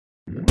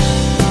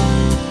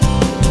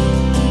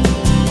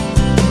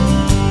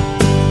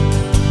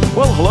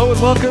Hello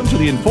and welcome to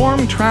the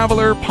Informed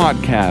Traveler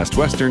Podcast,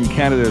 Western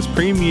Canada's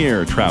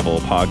premier travel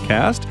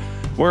podcast,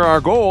 where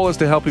our goal is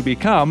to help you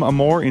become a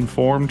more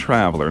informed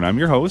traveler. And I'm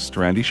your host,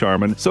 Randy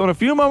Sharman. So in a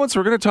few moments,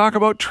 we're going to talk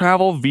about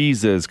travel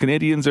visas.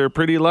 Canadians are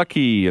pretty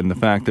lucky in the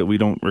fact that we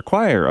don't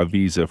require a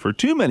visa for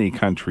too many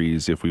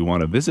countries if we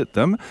want to visit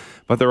them.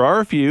 But there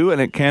are a few,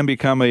 and it can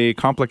become a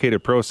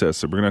complicated process.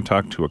 So we're going to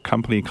talk to a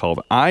company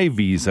called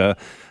iVisa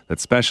that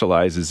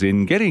specializes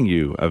in getting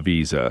you a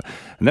visa.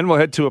 And then we'll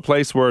head to a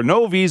place where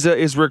no visa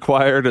is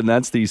required, and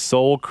that's the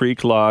Soul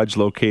Creek Lodge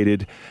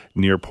located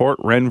near Port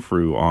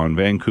Renfrew on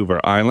Vancouver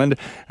Island.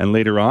 And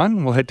later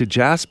on, we'll head to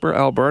Jasper,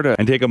 Alberta,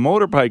 and take a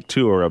motorbike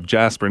tour of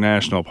Jasper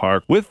National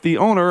Park with the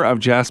owner of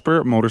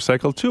Jasper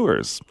Motorcycle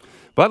Tours.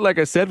 But like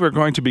I said, we're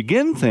going to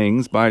begin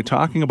things by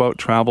talking about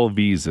travel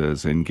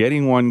visas, and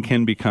getting one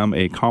can become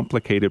a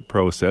complicated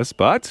process,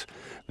 but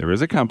there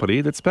is a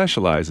company that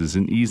specializes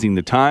in easing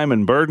the time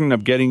and burden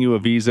of getting you a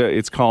visa.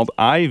 It's called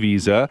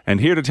iVisa, and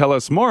here to tell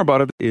us more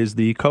about it is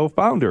the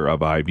co-founder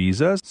of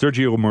iVisa,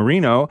 Sergio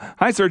Marino.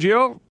 Hi,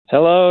 Sergio.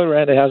 Hello,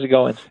 Randy. How's it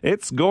going?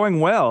 It's going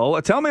well.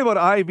 Tell me about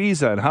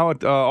iVisa and how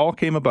it all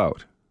came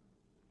about.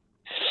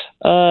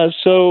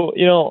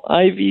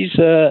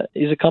 iVisa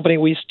is a company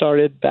we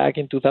started back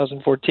in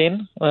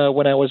 2014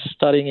 when I was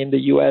studying in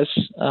the U.S.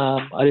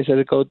 I decided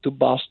to go to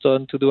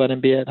Boston to do an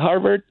MBA at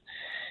Harvard.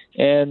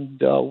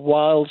 And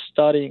while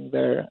studying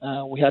there,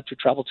 we had to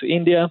travel to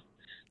India.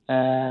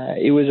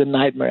 It was a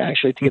nightmare,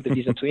 actually, to get the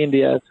visa to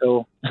India.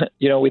 So,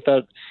 we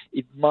thought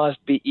it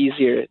must be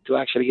easier to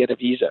actually get a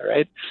visa,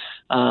 right?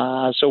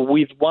 So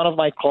with one of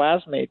my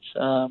classmates'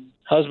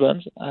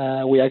 husbands,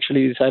 we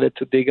actually decided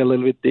to dig a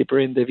little bit deeper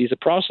in the visa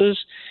process,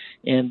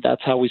 and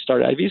that's how we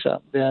started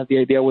iVisa. The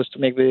idea was to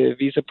make the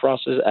visa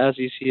process as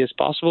easy as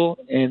possible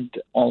and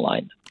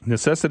online.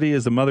 Necessity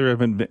is the mother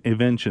of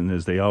invention,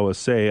 as they always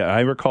say. I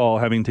recall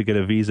having to get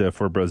a visa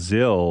for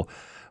Brazil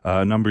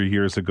a number of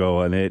years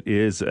ago, and it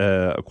is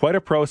quite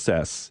a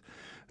process,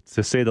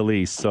 to say the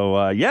least.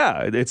 So,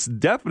 it's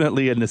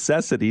definitely a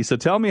necessity. So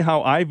tell me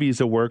how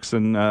iVisa works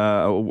and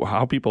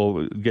how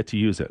people get to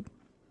use it.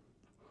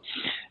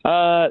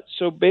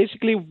 So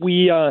basically,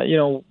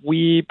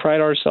 we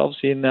pride ourselves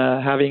in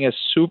having a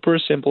super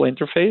simple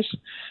interface.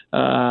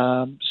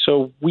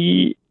 So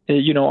we,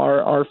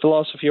 our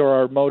philosophy or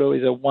our motto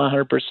is a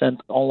 100%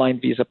 online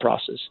visa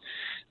process.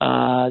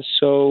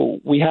 So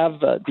we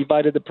have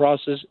divided the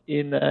process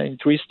in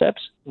three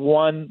steps.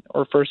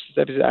 First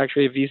step is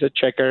actually a visa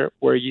checker,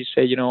 where you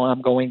say,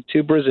 I'm going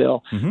to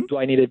Brazil. Mm-hmm. Do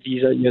I need a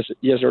visa?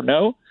 Yes or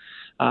no?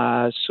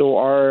 So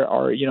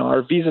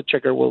our visa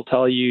checker will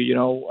tell you,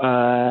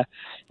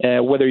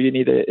 whether you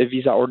need a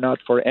visa or not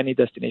for any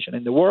destination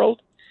in the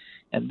world.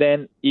 And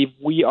then if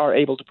we are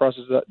able to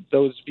process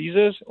those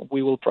visas,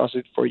 we will process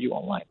it for you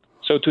online.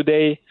 So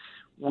today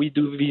we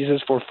do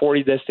visas for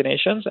 40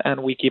 destinations,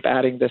 and we keep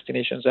adding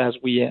destinations as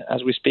we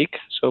speak.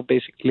 So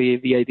basically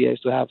the idea is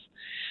to have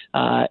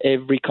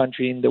every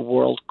country in the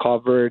world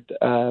covered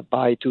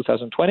by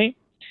 2020.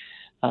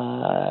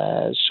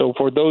 So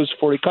for those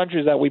 40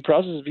 countries that we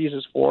process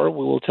visas for,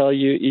 we will tell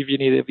you if you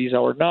need a visa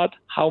or not,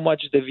 how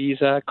much the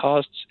visa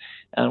costs,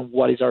 and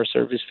what is our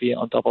service fee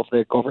on top of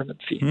the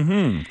government fee.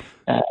 Mm-hmm.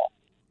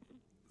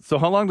 So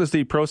how long does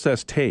the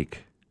process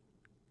take?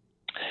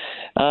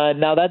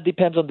 Now that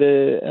depends on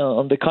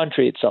the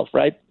country itself,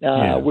 right?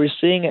 We're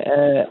seeing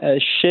a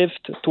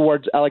shift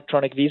towards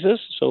electronic visas.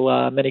 So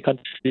many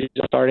countries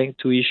are starting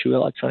to issue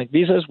electronic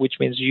visas, which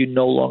means you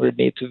no longer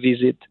need to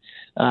visit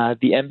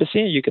the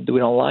embassy. You can do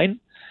it online.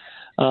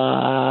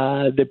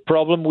 The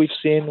problem we've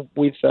seen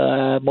with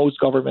most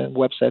government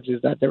websites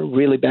is that they're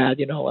really bad.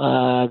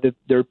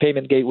 Their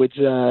payment gateways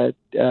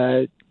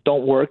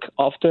don't work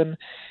often,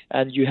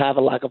 and you have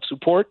a lack of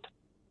support.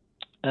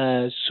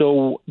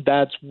 So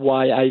that's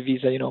why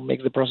iVisa,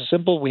 makes the process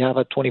simple. We have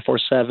a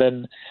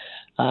 24/7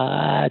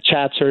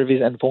 chat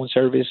service and phone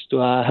service to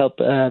help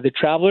the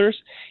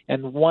travelers.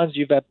 And once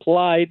you've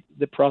applied,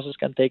 the process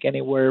can take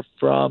anywhere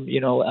from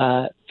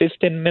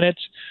 15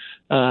 minutes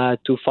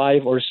to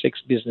 5 or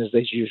 6 business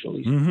days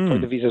usually for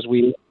the visas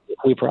we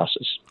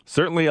process.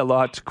 Certainly a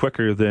lot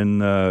quicker than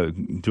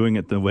doing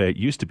it the way it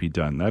used to be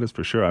done. That is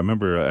for sure. I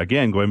remember,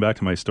 again, going back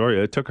to my story,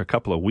 it took a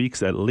couple of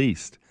weeks at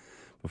least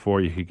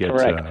before you could get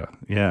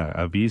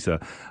a visa.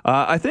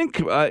 I think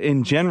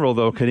in general,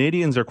 though,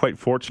 Canadians are quite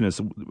fortunate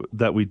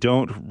that we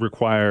don't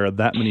require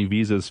that many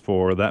visas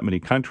for that many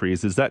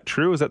countries. Is that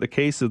true? Is that the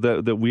case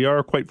that we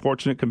are quite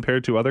fortunate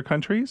compared to other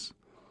countries?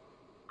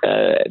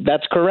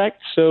 That's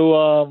correct.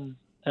 So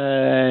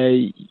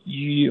in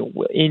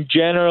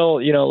general,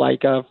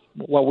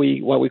 what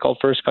we call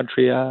first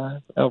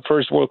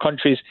world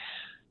countries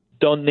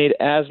don't need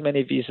as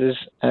many visas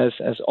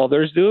as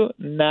others do.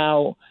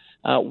 Now,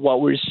 what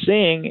we're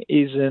seeing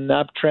is an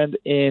uptrend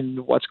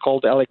in what's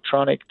called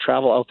electronic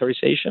travel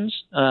authorizations.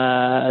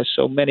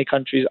 So many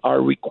countries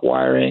are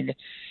requiring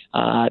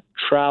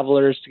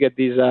travelers to get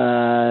these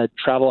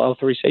travel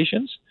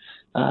authorizations,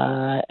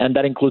 and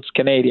that includes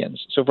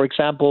Canadians. So, for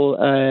example,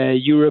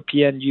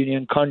 European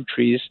Union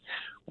countries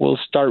will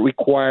start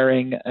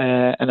requiring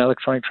an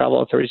electronic travel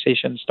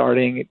authorization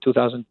starting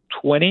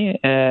 2020,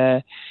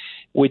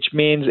 which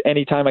means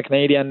anytime a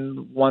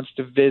Canadian wants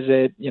to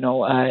visit,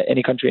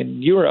 any country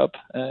in Europe,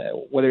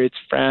 whether it's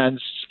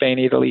France, Spain,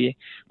 Italy,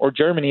 or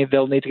Germany,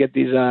 they'll need to get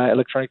these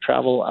electronic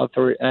travel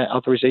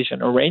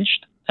authorization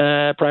arranged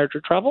prior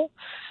to travel.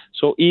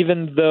 So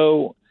even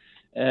though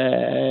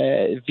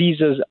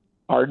visas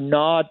are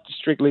not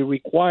strictly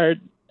required,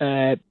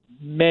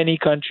 many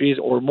countries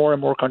or more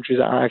and more countries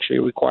are actually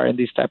requiring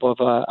these type of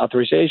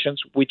authorizations,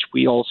 which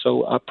we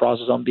also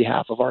process on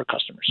behalf of our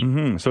customers.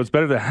 Mm-hmm. So it's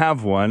better to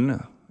have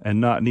one and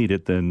not need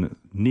it than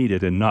need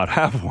it and not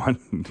have one,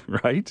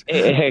 right?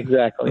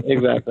 Exactly.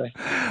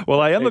 Well,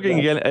 I am looking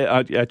again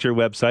at your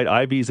website,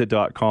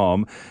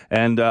 ivisa.com,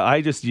 and I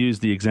just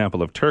used the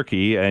example of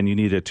Turkey, and you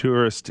need a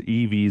tourist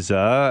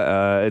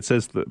e-visa. It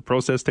says the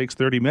process takes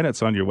 30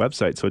 minutes on your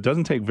website, so it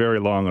doesn't take very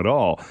long at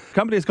all. The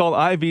company is called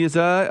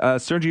iVisa.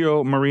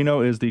 Sergio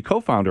Marino is the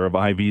co-founder of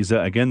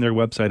iVisa. Again, their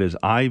website is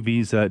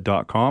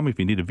ivisa.com. If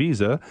you need a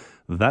visa,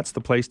 that's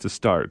the place to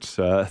start.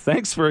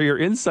 Thanks for your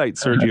insight,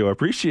 Sergio.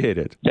 Appreciate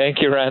it.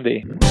 Thank you,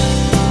 Randy.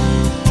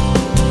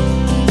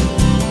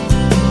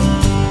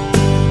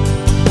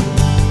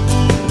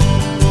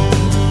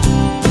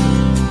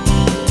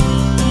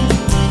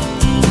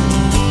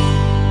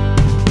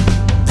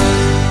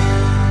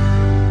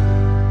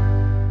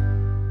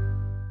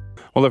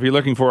 Well, if you're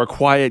looking for a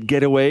quiet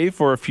getaway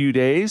for a few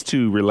days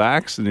to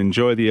relax and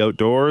enjoy the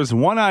outdoors,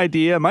 one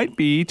idea might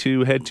be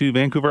to head to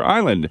Vancouver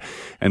Island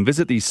and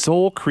visit the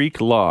Soul Creek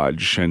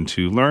Lodge. And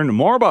to learn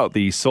more about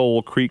the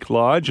Soul Creek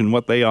Lodge and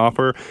what they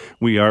offer,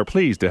 we are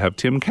pleased to have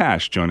Tim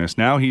Cash join us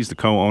now. He's the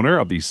co-owner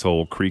of the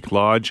Soul Creek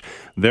Lodge.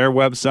 Their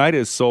website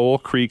is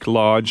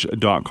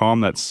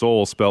soulcreeklodge.com. That's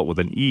soul spelt with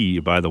an E,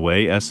 by the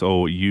way,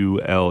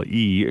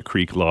 S-O-U-L-E,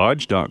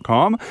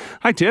 creeklodge.com.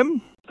 Hi,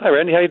 Tim. Hi,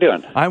 Randy. How you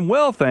doing? I'm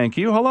well, thank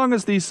you. How long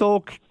has the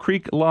Soul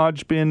Creek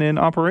Lodge been in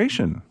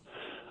operation?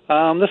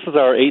 This is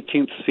our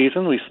 18th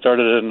season. We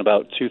started it in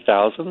about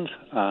 2000.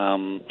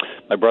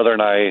 My brother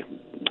and I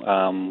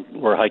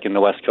were hiking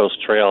the West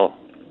Coast Trail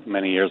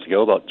many years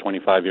ago, about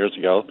 25 years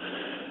ago.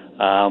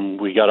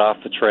 We got off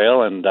the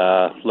trail and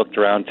looked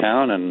around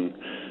town and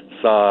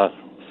saw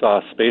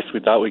a space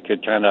we thought we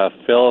could kind of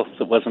fill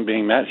that wasn't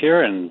being met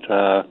here. And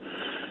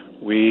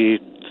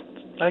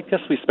I guess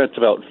we spent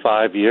about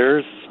 5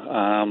 years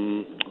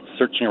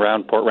searching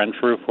around Port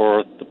Renfrew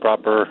for the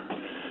proper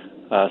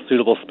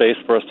suitable space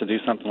for us to do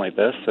something like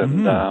this,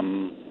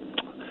 and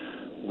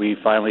we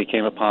finally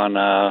came upon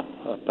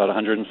about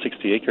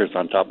 160 acres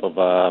on top of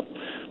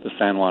the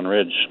San Juan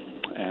Ridge,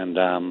 and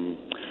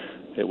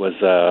it was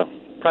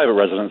private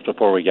residence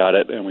before we got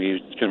it, and we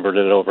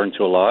converted it over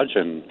into a lodge,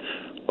 and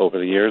over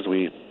the years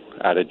we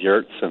added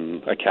yurts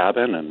and a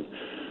cabin and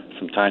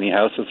some tiny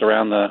houses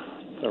around the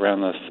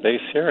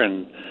space here,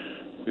 and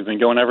we've been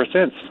going ever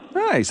since.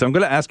 Nice. I'm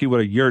going to ask you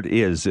what a yurt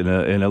is in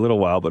a little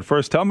while, but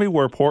first tell me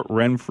where Port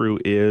Renfrew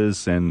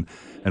is and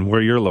where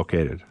you're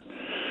located.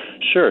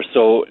 Sure.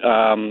 So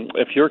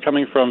if you're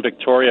coming from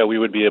Victoria, we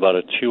would be about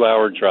a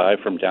 2-hour drive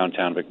from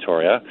downtown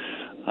Victoria,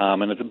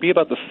 and it would be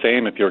about the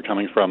same if you're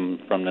coming from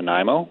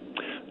Nanaimo,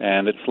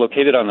 and it's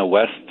located on the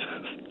west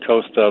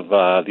coast of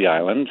the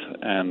island,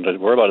 and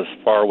we're about as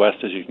far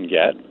west as you can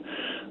get,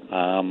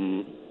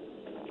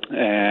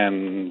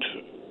 and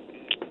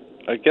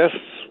I guess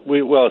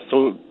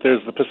so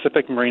there's the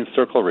Pacific Marine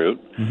Circle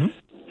route,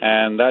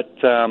 and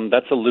that's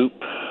a loop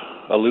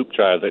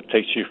drive that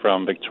takes you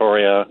from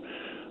Victoria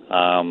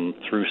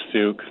through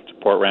Souk to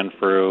Port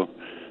Renfrew,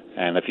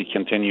 and if you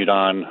continued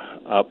on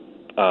up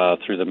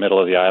through the middle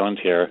of the island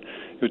here,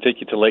 it would take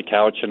you to Lake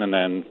Cowichan and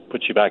then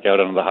put you back out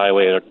on the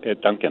highway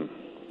at Duncan.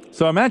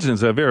 So I imagine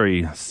it's a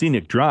very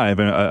scenic drive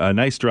and a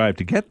nice drive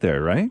to get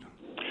there, right?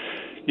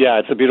 Yeah,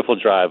 it's a beautiful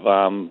drive.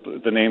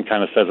 The name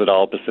kind of says it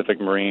all, Pacific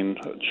Marine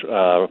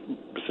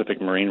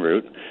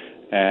route.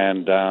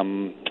 And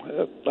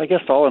I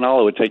guess all in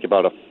all, it would take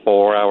about a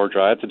 4-hour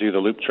drive to do the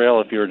loop trail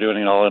if you were doing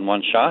it all in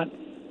one shot.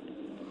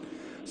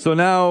 So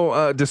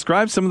now,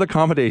 describe some of the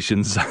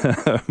accommodations.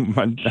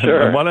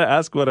 Sure. I want to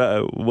ask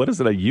what is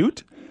it, a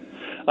ute?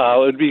 It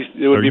would be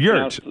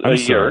yurt. A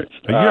yurt.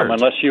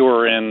 Unless you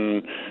were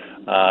in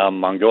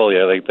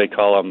Mongolia, they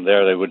call them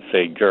there. They would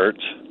say gurt.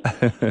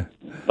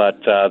 But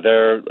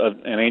they're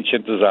an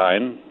ancient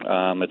design.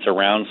 It's a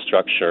round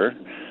structure.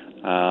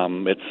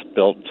 It's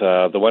built.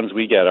 The ones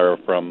we get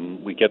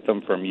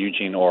them from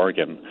Eugene,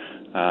 Oregon.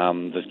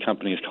 This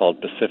company is called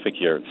Pacific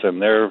Yurts,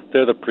 and they're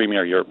the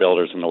premier yurt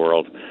builders in the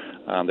world.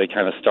 They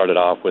kind of started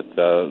off with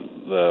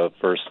the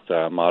first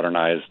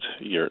modernized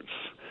yurts.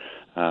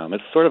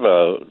 It's sort of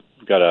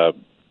got a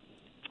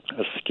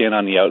skin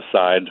on the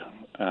outside,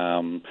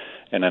 and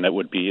then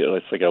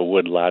it's like a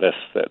wood lattice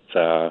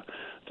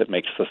that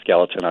makes the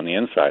skeleton on the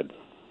inside.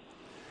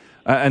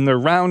 And they're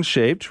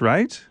round-shaped,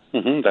 right?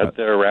 Mm-hmm.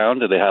 They're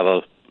round. They have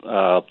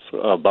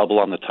a bubble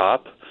on the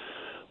top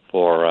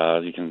for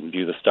you can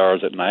view the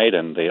stars at night,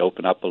 and they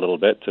open up a little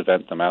bit to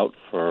vent them out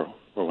for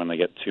when they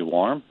get too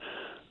warm.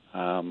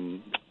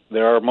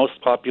 They're our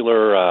most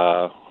popular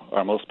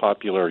our most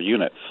popular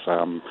units.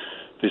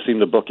 They seem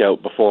to book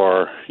out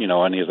before,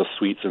 any of the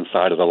suites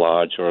inside of the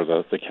lodge or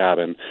the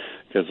cabin,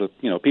 because,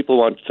 people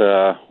want,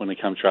 when they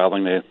come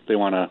traveling, they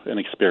want an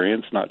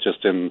experience, not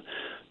just in,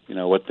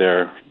 what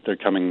they're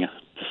coming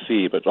to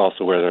see, but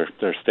also where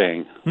they're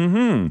staying.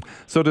 Mm-hmm.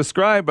 So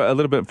describe a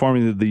little bit for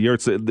me the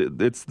yurts.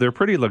 They're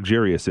pretty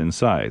luxurious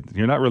inside.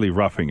 You're not really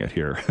roughing it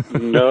here.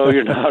 No,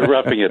 you're not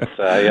roughing it.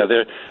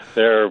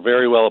 They're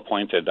very well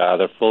appointed.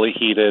 They're fully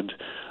heated,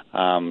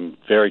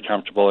 very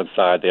comfortable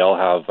inside. They all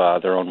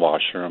have their own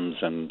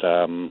washrooms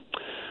and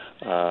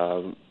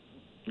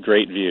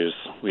great views.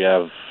 We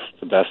have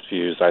the best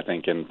views, I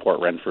think, in Port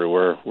Renfrew.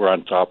 We're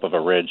on top of a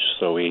ridge,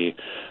 so we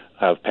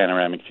have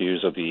panoramic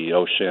views of the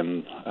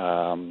ocean,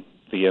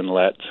 the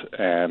inlet,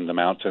 and the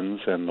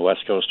mountains, and the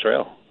West Coast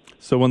Trail.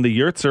 So when the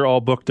yurts are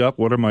all booked up,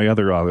 what are my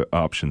other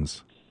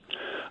options?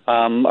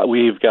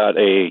 We've got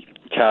a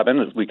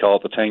cabin. We call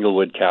it the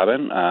Tanglewood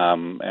Cabin,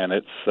 and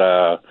it's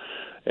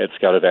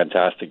got a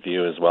fantastic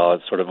view as well.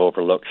 It sort of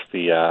overlooks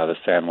the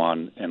San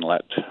Juan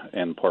Inlet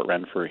in Port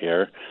Renfrew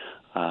here,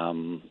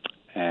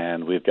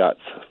 and we've got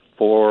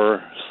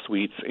 4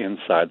 suites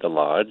inside the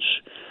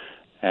lodge,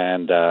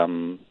 and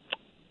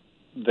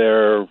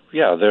they're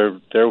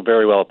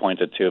very well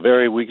appointed too.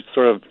 We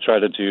sort of try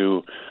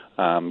to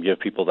give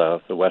people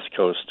the West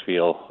Coast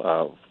feel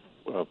of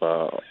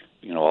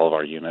all of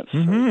our units.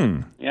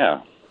 Mm-hmm. So,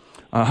 yeah.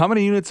 How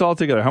many units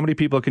altogether? How many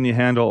people can you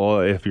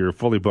handle if you're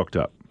fully booked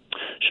up?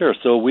 Sure.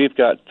 So we've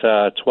got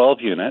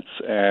 12 units,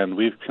 and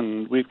we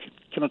can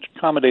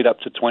accommodate up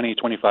to 20,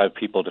 25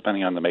 people,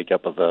 depending on the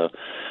makeup of the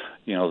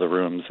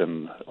rooms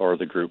or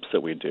the groups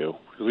that we do.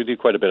 We do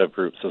quite a bit of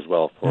groups as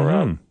well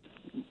for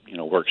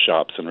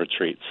workshops and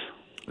retreats.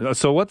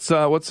 So what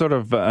sort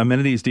of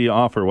amenities do you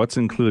offer? What's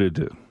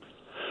included?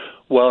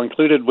 Well,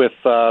 included with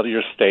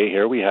your stay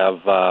here, we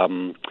have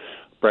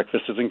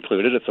breakfast is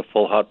included. It's a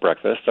full hot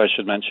breakfast. I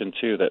should mention,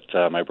 too,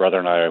 that my brother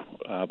and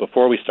I,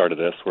 before we started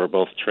this, we're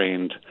both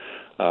trained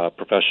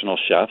professional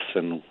chefs,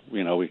 and,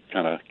 we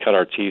kind of cut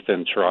our teeth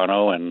in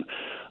Toronto and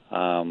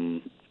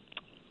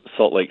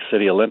Salt Lake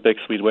City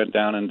Olympics we went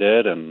down and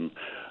did, and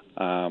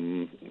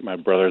my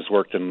brother's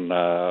worked in,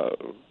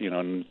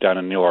 down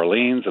in New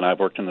Orleans, and I've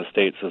worked in the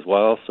States as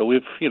well. So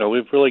we've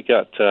really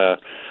got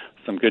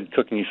some good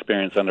cooking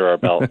experience under our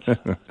belt.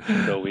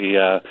 So we,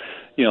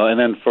 and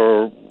then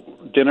for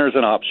dinner's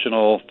an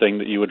optional thing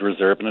that you would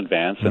reserve in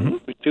advance, and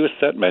we do a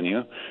set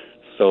menu.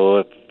 So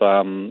if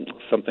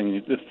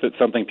it's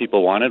something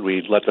people wanted,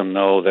 we'd let them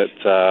know that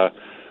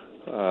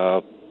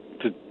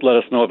to let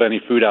us know of any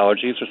food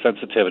allergies or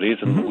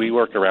sensitivities, and we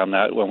work around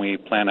that when we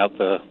plan out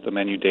the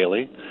menu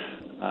daily.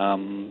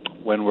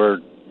 When we're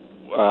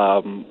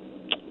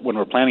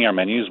planning our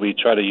menus, we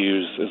try to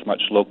use as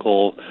much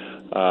local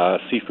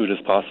seafood as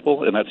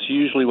possible, and that's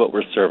usually what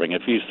we're serving.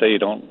 If you say you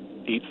don't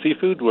eat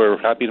seafood, we're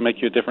happy to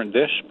make you a different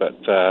dish, but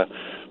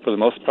for the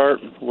most part,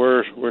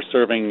 we're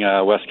serving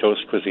West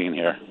Coast cuisine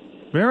here.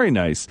 Very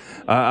nice.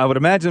 I would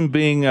imagine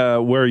being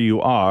where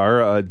you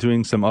are,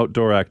 doing some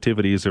outdoor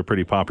activities are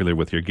pretty popular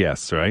with your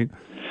guests, right?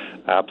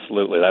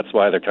 Absolutely. That's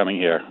why they're coming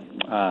here.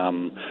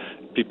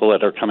 People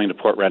that are coming to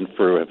Port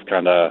Renfrew have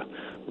kind of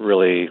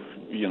really,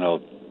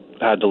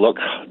 had to look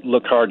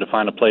hard to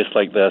find a place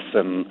like this,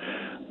 and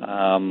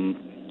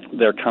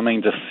they're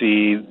coming to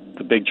see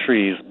the big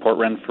trees. Port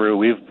Renfrew,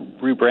 we've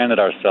rebranded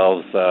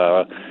ourselves,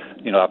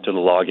 after the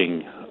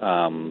logging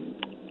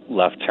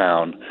left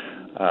town.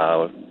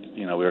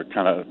 We were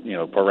kind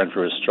of, Port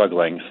Renfrew is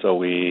struggling, so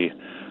we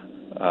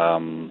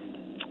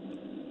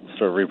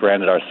sort of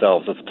rebranded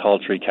ourselves as the tall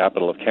tree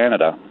capital of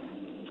Canada.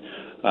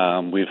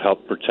 We've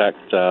helped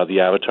protect the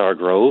Avatar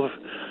Grove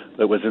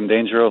that was in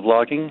danger of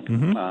logging,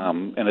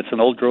 and it's an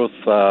old growth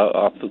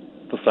off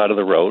the side of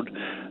the road,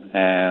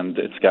 and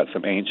it's got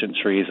some ancient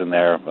trees in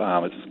there.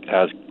 It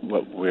has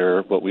what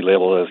we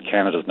label as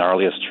Canada's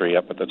gnarliest tree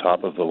up at the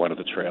top of one of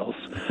the trails.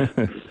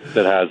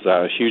 That has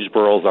huge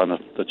burls on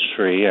the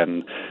tree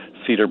and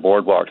cedar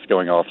boardwalks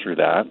going all through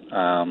that.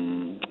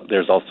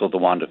 There's also the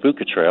Juan de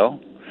Fuca Trail,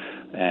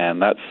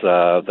 and that's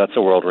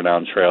a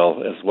world-renowned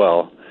trail as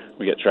well.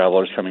 We get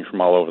travelers coming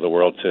from all over the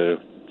world to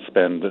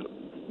spend,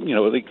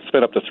 they can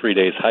spend up to 3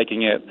 days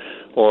hiking it,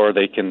 or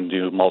they can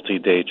do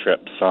multi-day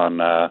trips on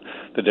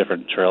the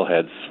different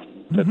trailheads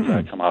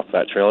that come off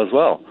that trail as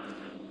well.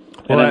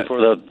 And then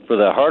for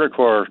the harder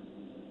core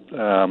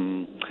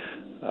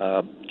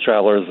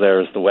travelers,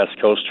 there's the West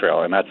Coast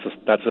Trail, and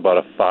that's about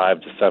a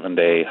 5 to 7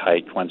 day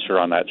hike. Once you're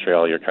on that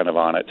trail, you're kind of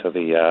on it to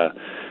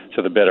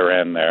the bitter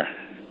end there.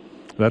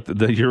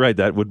 You're right.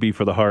 That would be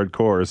for the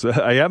hardcores.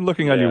 I am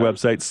looking on your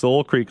website,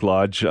 Soul Creek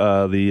Lodge.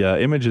 The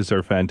images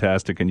are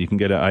fantastic, and you can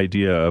get an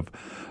idea of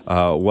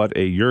what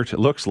a yurt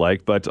looks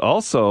like. But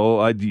also,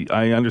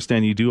 I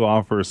understand you do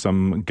offer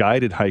some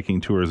guided hiking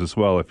tours as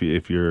well.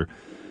 If you're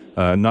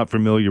not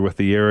familiar with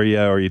the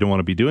area or you don't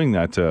want to be doing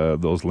that,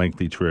 those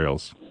lengthy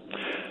trails.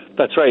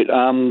 That's right.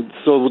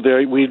 So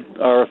we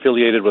are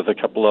affiliated with a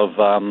couple of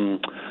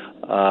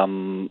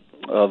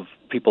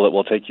people that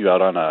will take you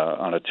out on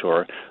a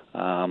tour.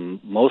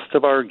 Most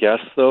of our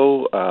guests,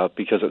 though,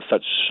 because it's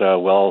such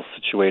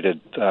well-situated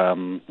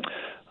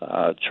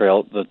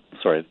trail, the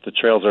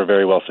trails are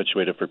very well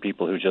situated for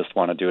people who just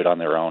want to do it on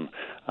their own.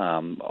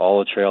 All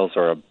the trails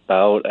are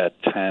about a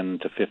 10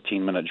 to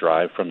 15-minute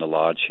drive from the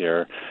lodge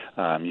here.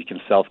 You can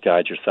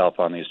self-guide yourself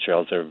on these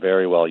trails. They're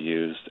very well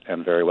used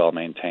and very well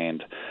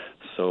maintained.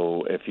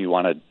 So if you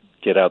want to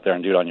get out there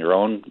and do it on your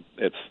own,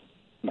 it's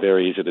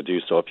very easy to do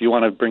so. If you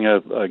want to bring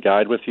a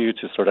guide with you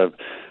to sort of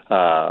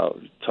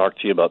talk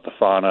to you about the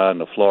fauna and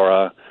the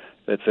flora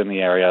that's in the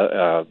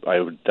area,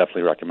 I would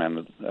definitely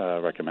recommend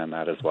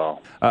that as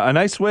well. A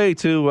nice way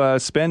to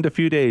spend a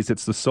few days.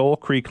 It's the Soul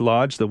Creek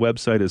Lodge. The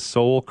website is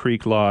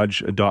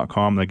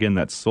soulcreeklodge.com. Again,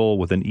 that's soul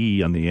with an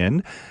E on the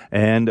end.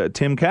 And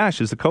Tim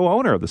Cash is the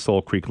co-owner of the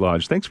Soul Creek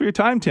Lodge. Thanks for your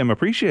time, Tim.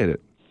 Appreciate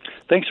it.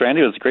 Thanks,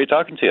 Randy. It was great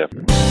talking to you.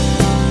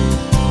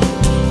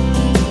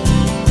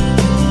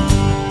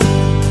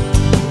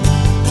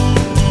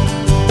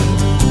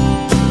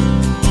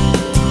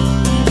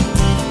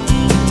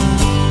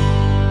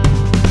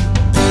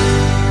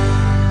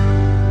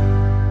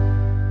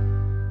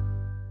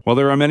 Well,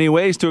 there are many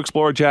ways to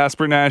explore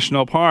Jasper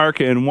National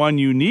Park, and one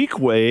unique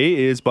way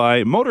is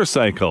by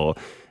motorcycle.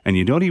 And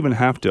you don't even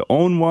have to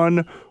own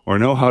one or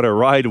know how to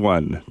ride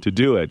one to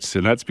do it.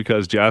 And that's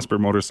because Jasper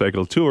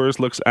Motorcycle Tours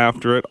looks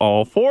after it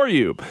all for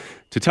you.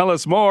 To tell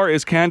us more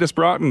is Candace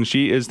Broughton.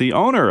 She is the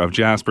owner of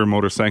Jasper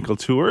Motorcycle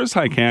Tours.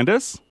 Hi,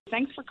 Candace.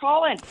 Thanks for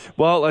calling.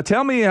 Well,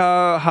 tell me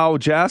how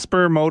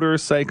Jasper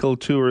Motorcycle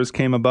Tours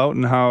came about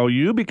and how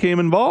you became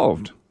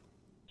involved.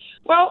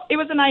 Well, it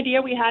was an idea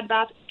we had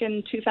back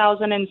in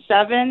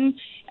 2007,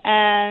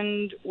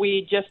 and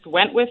we just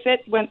went with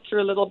it, went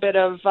through a little bit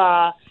of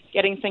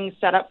getting things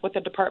set up with the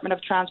Department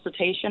of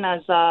Transportation,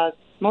 as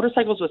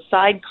motorcycles with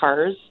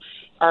sidecars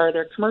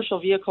they're commercial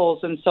vehicles,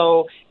 and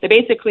so they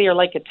basically are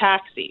like a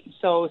taxi.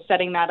 So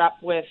setting that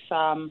up with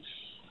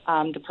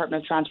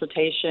Department of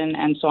Transportation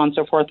and so on and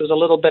so forth was a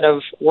little bit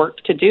of work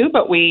to do,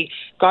 but we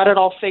got it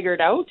all figured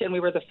out, and we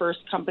were the first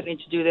company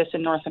to do this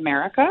in North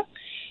America.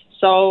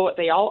 So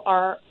they all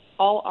are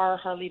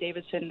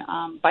Harley-Davidson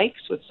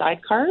bikes with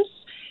sidecars,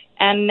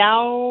 and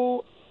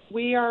now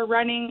we are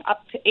running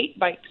up to 8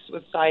 bikes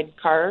with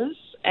sidecars,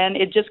 and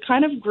it just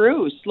kind of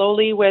grew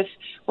slowly with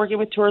working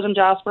with Tourism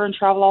Jasper and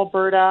Travel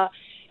Alberta,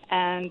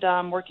 and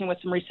working with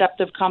some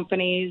receptive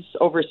companies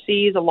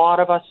overseas, a lot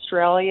of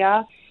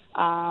Australia,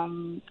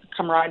 come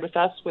ride with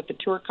us with the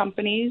tour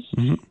companies,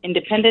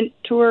 independent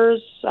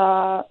tours,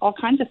 all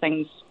kinds of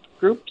things,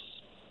 groups.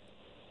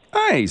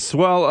 Nice.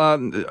 Well,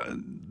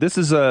 this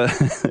is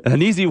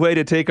an easy way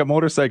to take a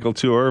motorcycle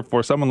tour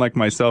for someone like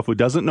myself who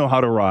doesn't know how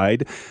to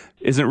ride,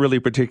 isn't really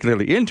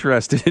particularly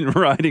interested in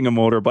riding a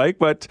motorbike,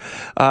 but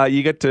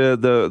you get to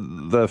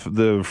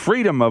the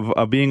freedom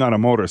of being on a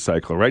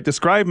motorcycle, right?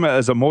 Describe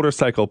as a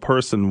motorcycle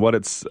person what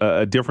it's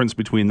a difference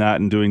between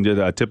that and doing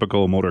a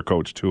typical motor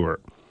coach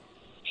tour.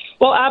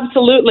 Well,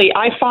 absolutely.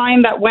 I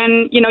find that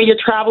when, you're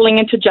traveling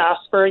into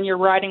Jasper and you're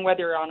riding, whether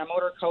you're on a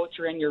motor coach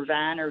or in your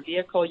van or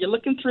vehicle, you're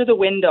looking through the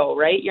window,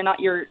 right?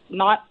 You're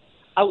not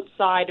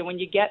outside. And when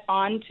you get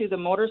onto the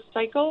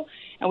motorcycle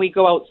and we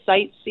go out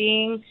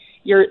sightseeing,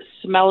 you're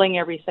smelling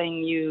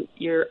everything.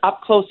 You're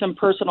up close and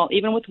personal,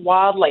 even with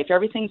wildlife.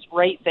 Everything's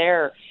right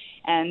there.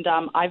 And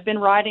I've been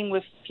riding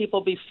with people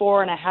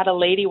before, and I had a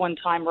lady one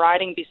time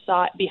riding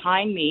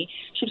behind me.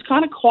 She was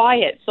kind of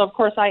quiet. So, of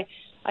course, I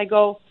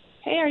go,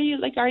 hey, are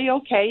you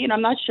okay?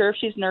 I'm not sure if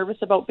she's nervous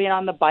about being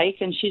on the bike.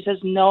 And she says,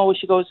 no.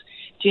 She goes,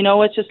 do you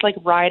know, it's just like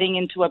riding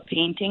into a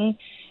painting.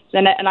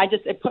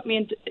 It put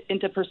me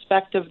into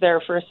perspective there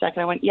for a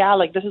second. I went, yeah,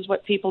 like this is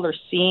what people are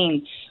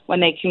seeing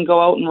when they can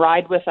go out and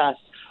ride with us,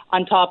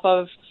 on top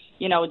of,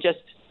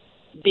 just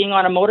being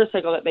on a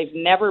motorcycle that they've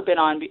never been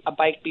on a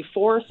bike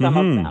before, some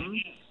of them,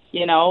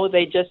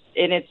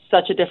 and it's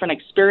such a different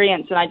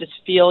experience. And I just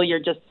feel you're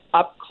just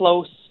up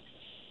close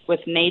with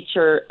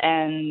nature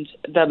and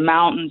the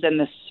mountains and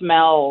the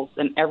smells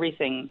and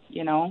everything,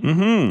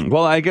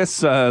 Well, I guess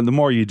the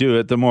more you do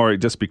it, the more it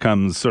just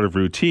becomes sort of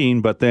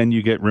routine, but then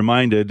you get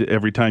reminded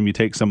every time you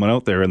take someone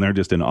out there and they're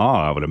just in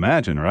awe, I would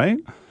imagine, right?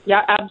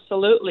 Yeah,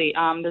 absolutely.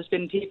 There's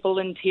been people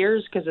in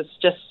tears because it's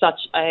just such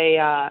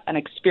an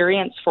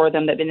experience for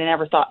them that they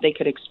never thought they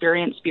could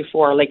experience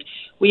before. Like,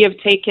 we have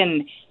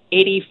taken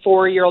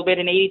 84-year-old, we had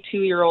an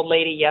 82-year-old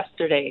lady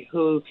yesterday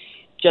who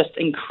just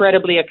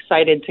incredibly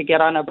excited to get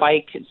on a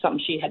bike. It's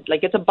something she had,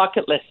 like, it's a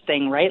bucket list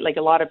thing, right? Like,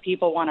 a lot of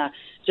people want to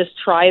just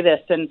try this,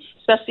 and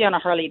especially on a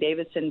Harley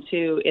Davidson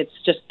too. It's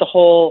just the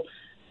whole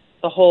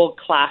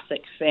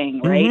classic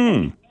thing,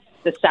 right?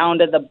 The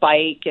sound of the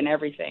bike and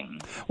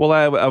everything. Well,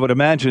 I would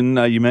imagine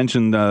you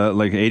mentioned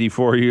like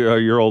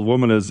 84-year-old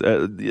woman is.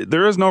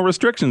 There is no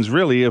restrictions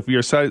really. If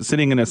you're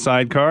sitting in a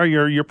sidecar,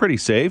 you're pretty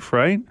safe,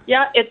 right?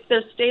 Yeah,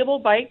 they're stable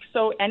bikes.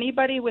 So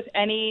anybody with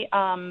any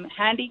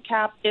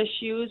handicap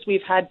issues,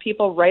 we've had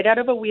people right out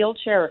of a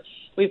wheelchair.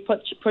 We've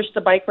pushed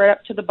the bike right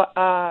up to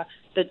the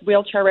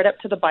wheelchair right up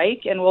to the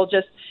bike, and we'll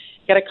just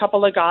get a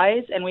couple of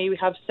guys and we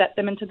have set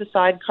them into the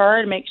sidecar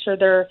and make sure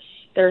they're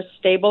They're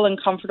stable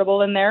and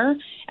comfortable in there,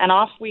 and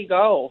off we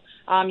go.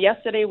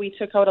 Yesterday we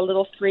took out a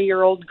little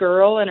 3-year-old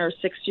girl and her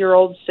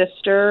 6-year-old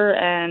sister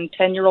and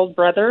 10-year-old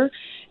brother,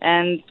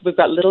 and we've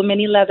got little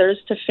mini leathers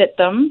to fit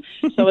them.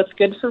 So it's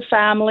good for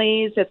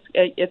families.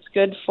 It's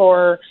good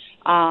for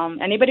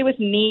anybody with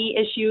knee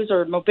issues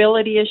or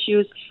mobility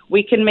issues.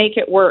 We can make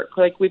it work.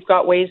 Like, we've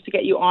got ways to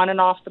get you on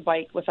and off the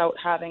bike without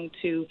having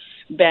to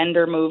bend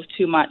or move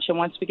too much. And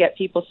once we get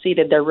people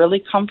seated, they're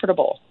really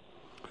comfortable.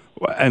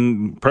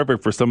 And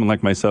perfect for someone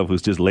like myself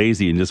who's just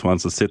lazy and just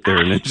wants to sit there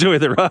and enjoy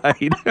the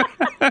ride.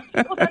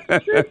 Well,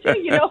 that's true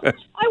too.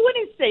 I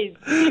wouldn't say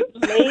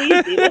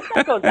lazy. Let's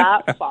not go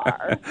that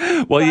far.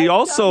 Well,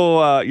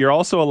 but, you're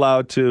also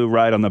allowed to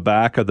ride on the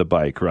back of the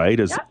bike, right?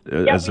 As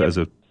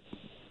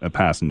a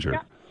passenger.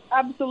 Yeah,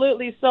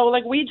 absolutely. So,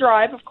 like, we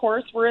drive, of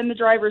course. We're in the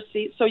driver's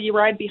seat. So you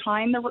ride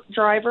behind the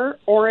driver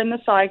or in the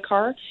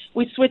sidecar.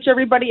 We switch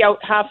everybody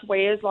out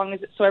halfway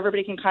so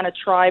everybody can kind of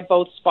try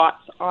both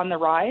spots on the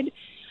ride.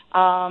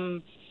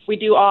 We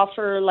do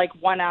offer like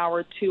 1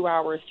 hour, 2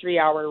 hour, 3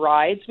 hour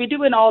rides. We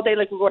do an all day,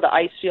 like we go to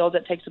Icefield.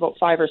 It takes about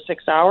 5 or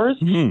 6 hours.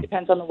 Mm-hmm.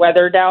 Depends on the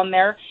weather down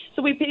there.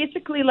 So we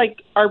basically,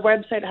 like, our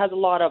website has a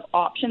lot of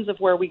options of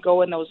where we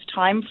go in those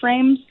time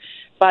frames.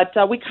 But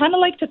we kind of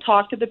like to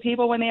talk to the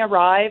people when they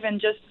arrive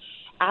and just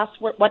ask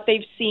what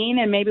they've seen,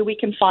 and maybe we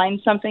can find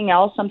something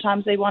else.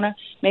 Sometimes they want to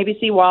maybe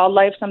see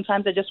wildlife.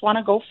 Sometimes they just want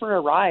to go for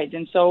a ride.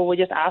 And so we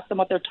just ask them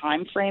what their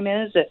time frame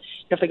is.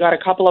 If they got a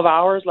couple of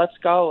hours, let's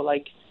go,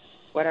 like,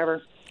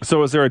 whatever.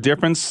 So is there a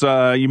difference?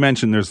 You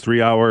mentioned there's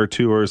 3 hour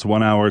tours,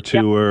 1 hour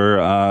tour.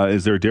 Yep.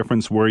 Is there a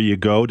difference where you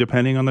go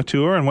depending on the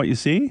tour and what you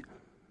see?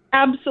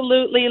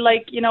 Absolutely.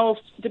 Like,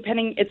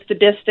 depending, it's the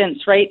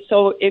distance, right?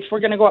 So if we're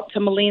going to go up to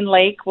Moline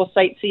Lake, we'll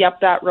sightsee up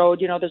that road.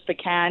 There's the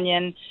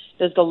canyon,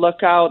 there's the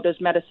lookout,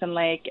 there's Medicine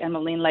Lake and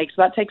Moline Lake.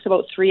 So that takes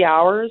about 3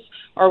 hours.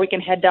 Or we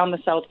can head down the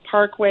South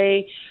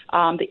Parkway.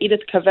 The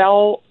Edith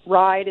Cavell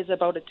ride is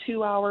about a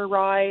 2-hour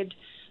ride.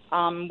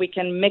 We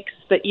can mix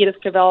the Edith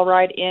Cavell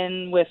ride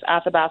in with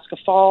Athabasca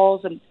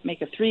Falls and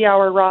make a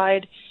 3-hour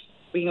ride.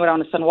 We can go down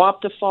to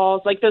Sunwapta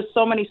Falls. Like, there's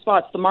so many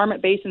spots. The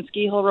Marmot Basin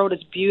Ski Hill Road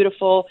is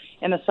beautiful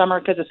in the summer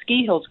because the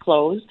ski hill's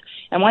closed.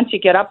 And once you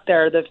get up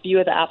there, the view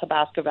of the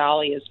Athabasca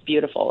Valley is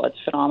beautiful. It's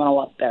phenomenal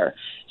up there.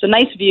 So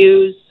nice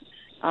views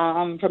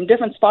from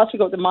different spots. We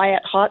go to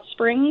Mayette Hot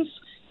Springs.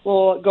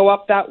 We'll go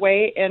up that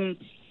way, and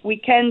we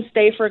can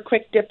stay for a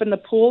quick dip in the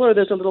pool, or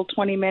there's a little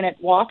 20-minute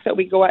walk that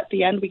we go at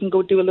the end. We can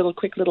go do a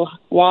quick little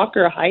walk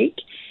or a hike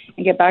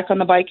and get back on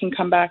the bike and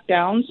come back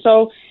down.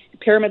 So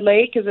Pyramid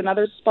Lake is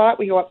another spot.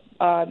 We go up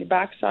the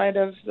backside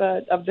of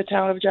the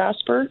town of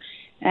Jasper.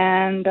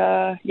 And,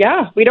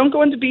 we don't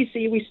go into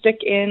BC. We stick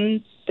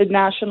in the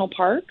national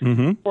park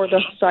for the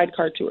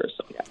sidecar tours.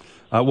 So,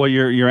 yeah. Well,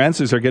 your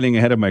answers are getting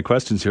ahead of my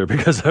questions here,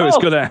 because I was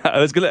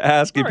gonna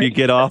ask if you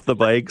get off the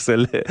bikes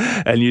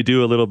and you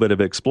do a little bit of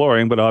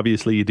exploring, but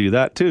obviously you do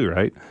that too,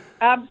 right?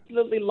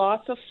 Absolutely,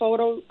 lots of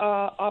photo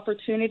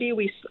opportunity.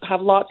 We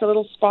have lots of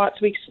little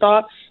spots we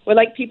stop. We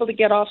like people to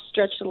get off,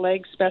 stretch the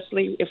legs,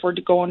 especially if we're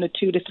going to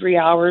 2 to 3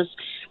 hours.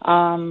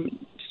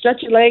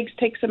 Stretch your legs,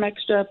 take some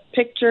extra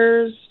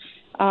pictures.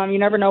 You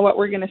never know what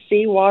we're going to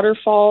see,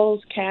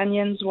 waterfalls,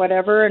 canyons,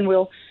 whatever, and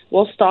we'll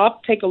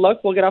stop, take a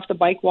look. We'll get off the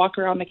bike, walk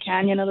around the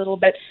canyon a little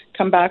bit,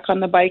 come back on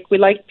the bike. We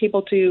like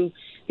people to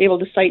be able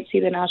to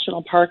sightsee the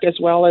national park as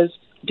well as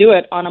do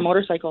it on a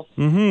motorcycle.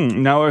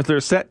 Mm-hmm. Now, are there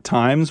set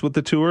times with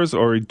the tours,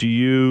 or do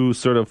you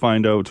sort of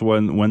find out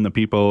when the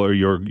people or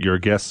your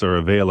guests are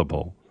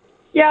available?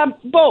 Yeah,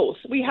 both.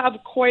 We have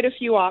quite a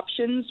few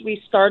options.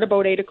 We start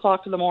about 8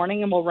 o'clock in the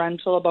morning and we'll run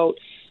till about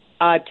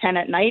 10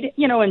 at night.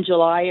 In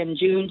July and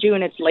June.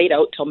 June, it's late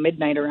out till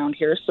midnight around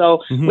here. So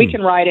we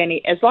can ride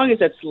as long as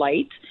it's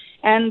light.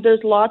 And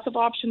there's lots of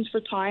options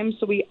for time,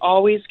 so we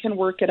always can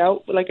work it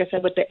out. Like I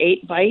said, with the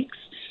 8 bikes,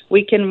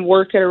 we can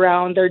work it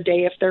around their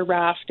day if they're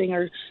rafting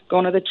or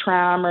going to the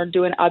tram or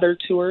doing other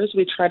tours.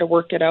 We try to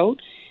work it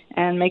out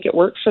and make it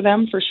work for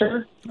them, for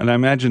sure. And I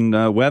imagine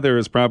weather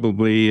is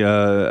probably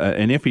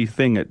an iffy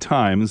thing at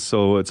times,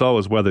 so it's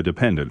always weather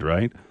dependent,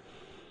 right?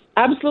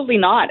 Absolutely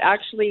not.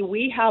 Actually,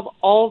 we have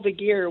all the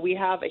gear. We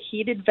have a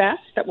heated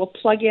vest that will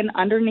plug in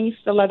underneath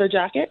the leather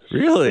jacket.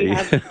 Really? We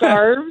have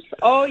scarves.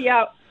 Oh,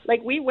 yeah.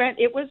 Like,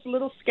 it was a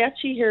little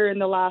sketchy here in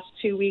the last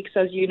 2 weeks,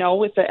 as you know,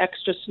 with the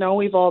extra snow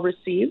we've all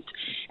received.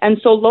 And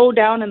so low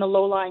down in the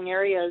low-lying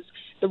areas,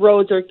 the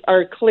roads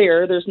are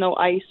clear. There's no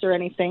ice or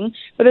anything.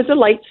 But there's a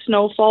light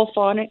snowfall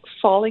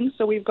falling,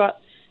 so we've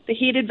got the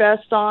heated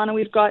vest on, and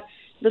we've got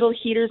little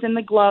heaters in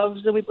the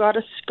gloves, and we've got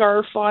a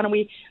scarf on,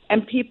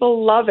 and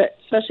people love it,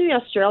 especially the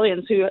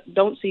Australians who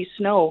don't see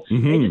snow.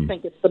 They just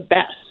think it's the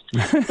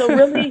best. So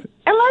really,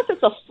 unless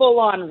it's a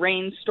full-on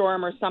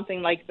rainstorm or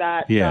something like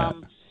that,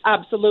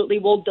 absolutely,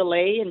 we'll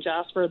delay. In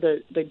Jasper,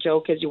 the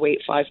joke is you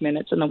wait 5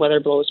 minutes and the weather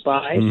blows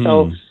by.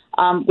 So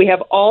we have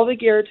all the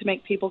gear to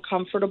make people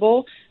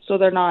comfortable, so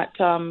they're not.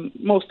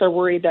 Most are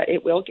worried that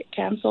it will get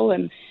canceled,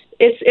 and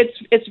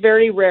it's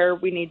very rare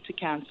we need to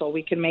cancel.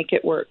 We can make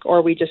it work,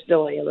 or we just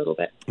delay a little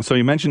bit. So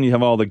you mentioned you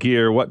have all the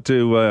gear. What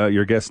do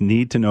your guests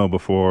need to know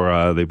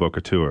before they book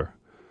a tour?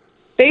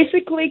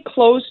 Basically,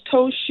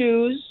 closed-toe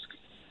shoes.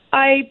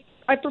 I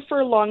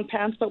prefer long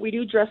pants, but we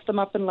do dress them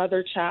up in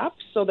leather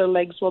chaps, so their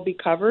legs will be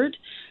covered.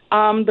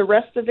 The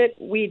rest of it,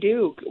 we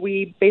do.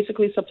 We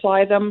basically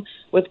supply them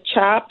with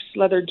chaps,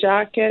 leather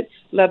jacket,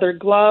 leather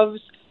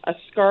gloves, a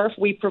scarf.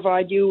 We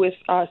provide you with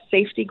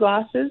safety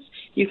glasses.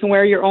 You can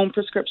wear your own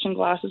prescription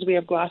glasses. We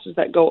have glasses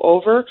that go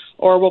over,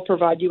 or we'll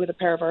provide you with a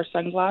pair of our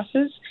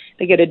sunglasses.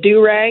 They get a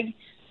do-rag,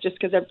 just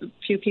because a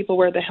few people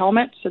wear the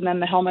helmets, and then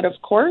the helmet, of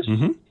course.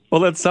 Mm-hmm.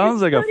 Well, that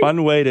sounds like a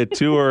fun way to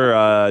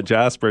tour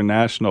Jasper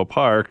National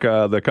Park.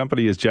 The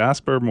company is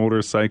Jasper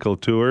Motorcycle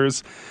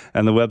Tours,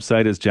 and the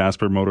website is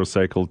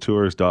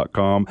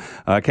jaspermotorcycletours.com.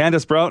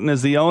 Candace Broughton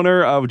is the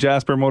owner of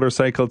Jasper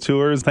Motorcycle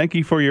Tours. Thank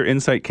you for your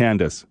insight,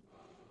 Candace.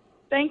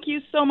 Thank you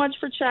so much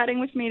for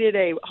chatting with me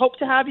today. Hope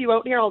to have you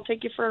out here. I'll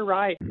take you for a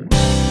ride.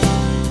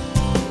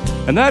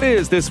 And that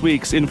is this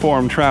week's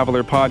Informed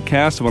Traveler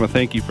podcast. I want to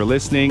thank you for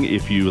listening.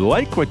 If you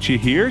like what you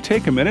hear,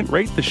 take a minute,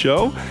 rate the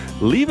show,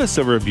 leave us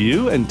a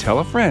review, and tell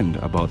a friend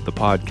about the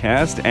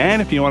podcast.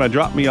 And if you want to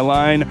drop me a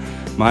line,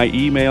 my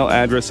email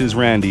address is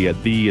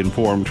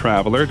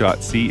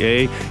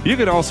randy@theinformedtraveler.ca. You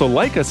can also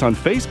like us on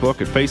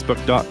Facebook at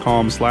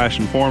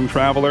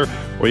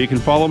facebook.com/informedtraveler, or you can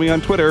follow me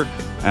on Twitter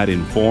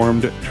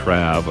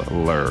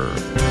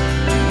 @InformedTraveler.